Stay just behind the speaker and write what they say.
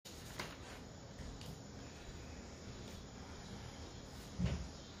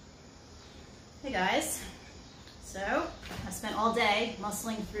Hey guys, so I spent all day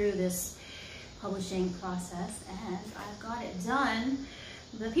muscling through this publishing process and I've got it done,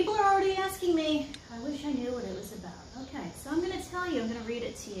 but people are already asking me, I wish I knew what it was about. Okay, so I'm going to tell you, I'm going to read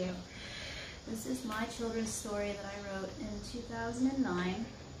it to you. This is my children's story that I wrote in 2009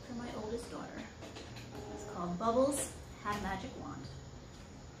 for my oldest daughter. It's called Bubbles Had a Magic Wand.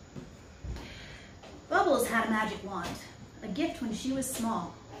 Bubbles had a magic wand, a gift when she was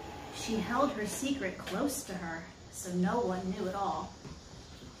small. She held her secret close to her, so no one knew at all.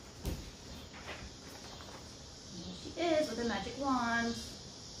 And here she is with her magic wand.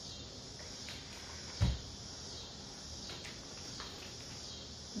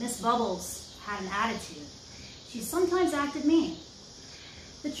 Miss Bubbles had an attitude. She sometimes acted mean.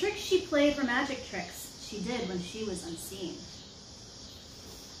 The tricks she played were magic tricks she did when she was unseen.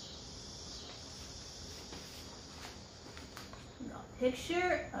 A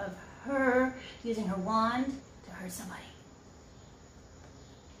picture of her using her wand to hurt somebody.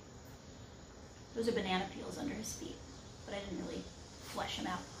 Those are banana peels under his feet, but I didn't really flesh them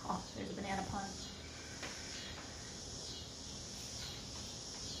out. Oh, there's a banana pun.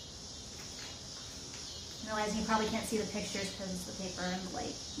 Realizing you probably can't see the pictures because it's the paper and the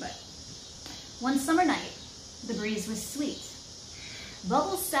light, but one summer night, the breeze was sweet.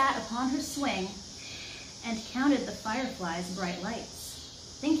 Bubbles sat upon her swing and counted the fireflies' bright lights,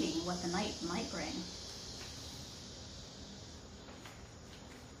 thinking what the night might bring.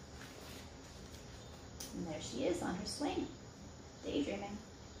 And there she is on her swing, daydreaming.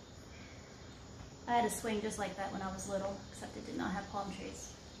 I had a swing just like that when I was little, except it did not have palm trees.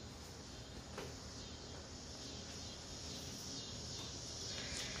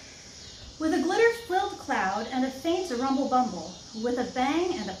 With a glitter-filled cloud and a faint rumble-bumble, with a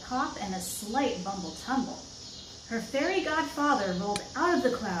bang and a pop and a slight bumble-tumble, her fairy godfather rolled out of the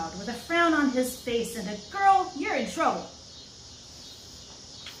cloud with a frown on his face and a, "Girl, you're in trouble."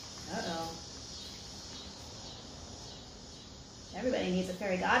 Uh-oh. Everybody needs a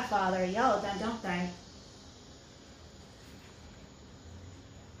fairy godfather. Yell at them, don't they?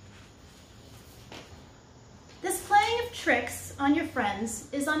 This playing of tricks on your friends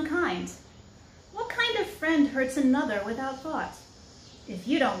is unkind. What kind of friend hurts another without thought? If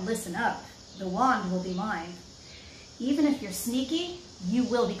you don't listen up, the wand will be mine. Even if you're sneaky, you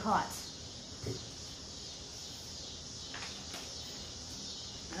will be caught.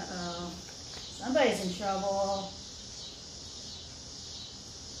 Uh-oh. Somebody's in trouble.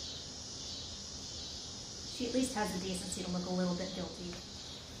 She at least has the decency to look a little bit guilty.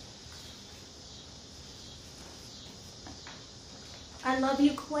 I love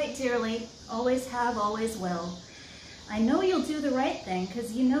you quite dearly, always have, always will. I know you'll do the right thing,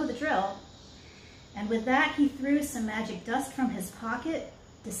 'cause you know the drill. And with that, he threw some magic dust from his pocket,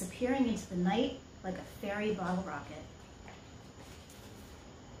 disappearing into the night like a fairy bottle rocket.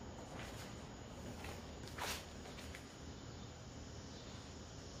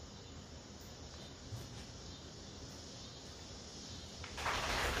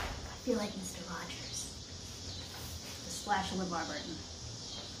 I feel like Mr. Rogers. The splash of LeVar Burton.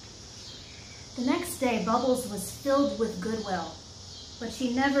 The next day, Bubbles was filled with goodwill, but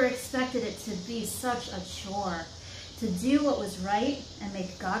she never expected it to be such a chore, to do what was right and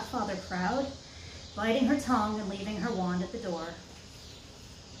make Godfather proud, biting her tongue and leaving her wand at the door.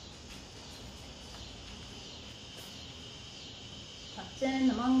 Tucked in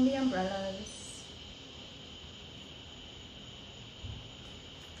among the umbrellas.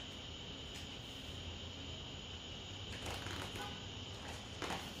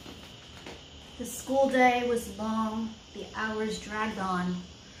 The school day was long, the hours dragged on.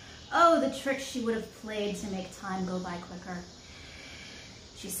 Oh, the tricks she would have played to make time go by quicker.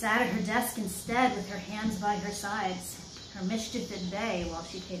 She sat at her desk instead with her hands by her sides, her mischief at bay while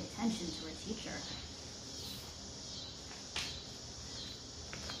she paid attention to her teacher.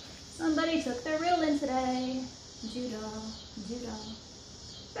 Somebody took their riddle today. Judo, judo.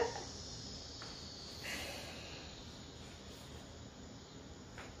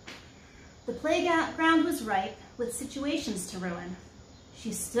 The playground was ripe with situations to ruin.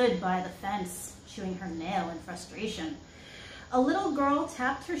 She stood by the fence, chewing her nail in frustration. A little girl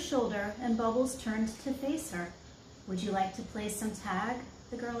tapped her shoulder and Bubbles turned to face her. "Would you like to play some tag?"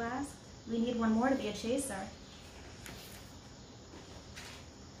 the girl asked. "We need one more to be a chaser."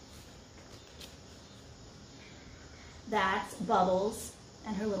 That's Bubbles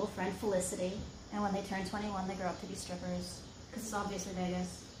and her little friend Felicity. And when they turn 21, they grow up to be strippers, because it's obviously Vegas.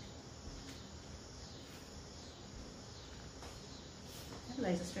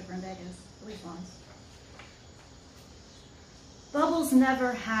 Everybody's a stripper in Vegas, at least once. Bubbles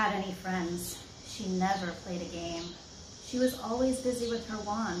never had any friends. she never played a game. She was always busy with her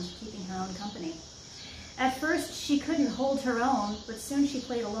wand, keeping her own company. At first, she couldn't hold her own, but soon she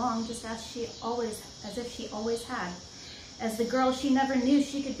played along just as if she always had, as the girl she never knew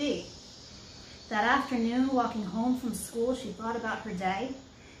she could be. That afternoon, walking home from school, she thought about her day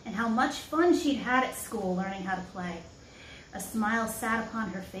and how much fun she'd had at school learning how to play. A smile sat upon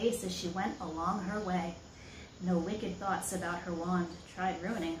her face as she went along her way. No wicked thoughts about her wand tried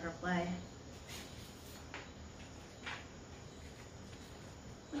ruining her play.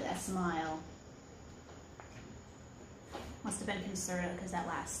 Look at that smile. Must have been concerted because that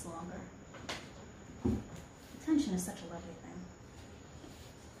lasts longer. Attention is such a lovely thing.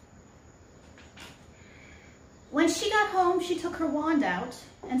 When she got home, she took her wand out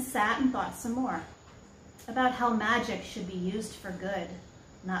and sat and thought some more about how magic should be used for good,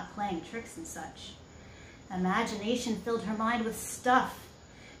 not playing tricks and such. Imagination filled her mind with stuff,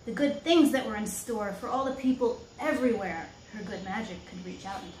 the good things that were in store for all the people everywhere her good magic could reach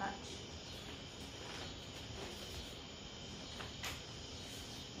out and touch.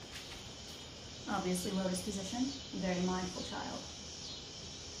 Obviously, lotus position, very mindful child.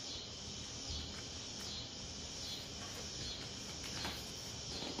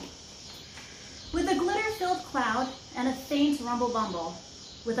 With a glitter-filled cloud and a faint rumble-bumble,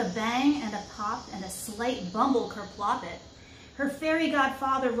 with a bang and a pop and a slight bumble kerplop it, her fairy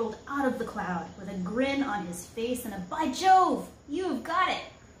godfather rolled out of the cloud with a grin on his face and a "By Jove, you've got it!"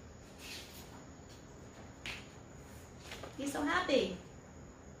 He's so happy.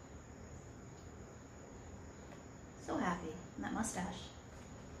 So happy. And that mustache.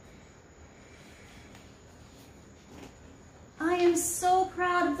 I am so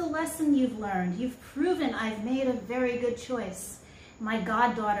proud of the lesson you've learned. You've proven I've made a very good choice. My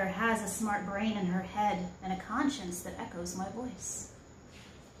goddaughter has a smart brain in her head and a conscience that echoes my voice.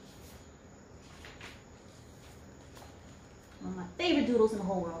 One of my favorite doodles in the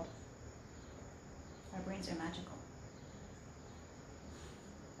whole world. Our brains are magical.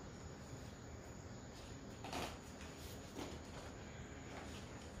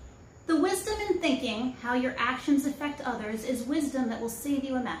 The wisdom in thinking how your actions affect others is wisdom that will save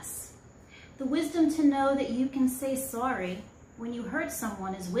you a mess. The wisdom to know that you can say sorry when you hurt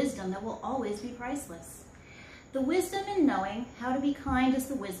someone is wisdom that will always be priceless. The wisdom in knowing how to be kind is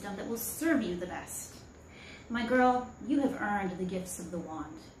the wisdom that will serve you the best. My girl, you have earned the gifts of the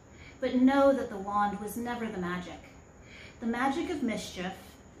wand, but know that the wand was never the magic. The magic of mischief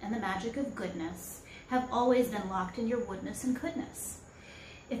and the magic of goodness have always been locked in your woodness and coulddness.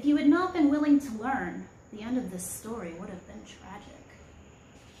 If you had not been willing to learn, the end of this story would have been tragic.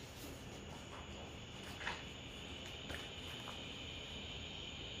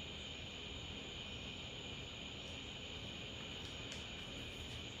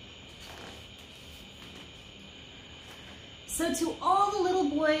 So to all the little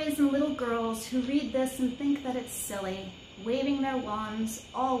boys and little girls who read this and think that it's silly, waving their wands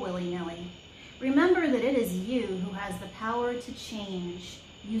all willy-nilly, remember that it is you who has the power to change.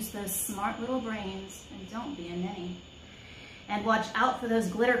 Use those smart little brains and don't be a ninny. And watch out for those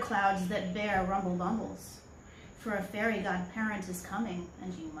glitter clouds that bear rumble bumbles. For a fairy godparent is coming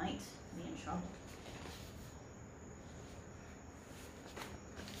and you might be in trouble.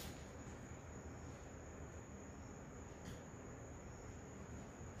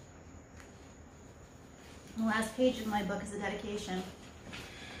 The last page of my book is a dedication.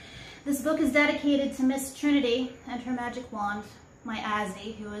 This book is dedicated to Miss Trinity and her magic wand, my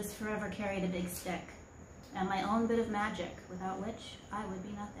Azzy, who has forever carried a big stick, and my own bit of magic, without which I would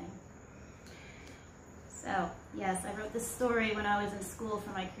be nothing. So, yes, I wrote this story when I was in school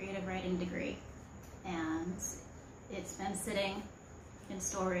for my creative writing degree, and it's been sitting in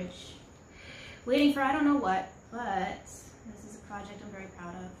storage, waiting for I don't know what, but this is a project I'm very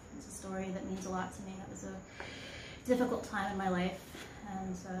proud of. It's a story that means a lot to me. That was a difficult time in my life,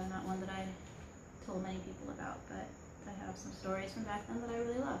 and not one that I told many people about, but I have some stories from back then that I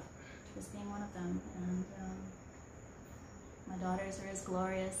really love, this being one of them. And my daughters are as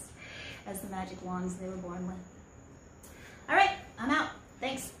glorious as the magic wands they were born with.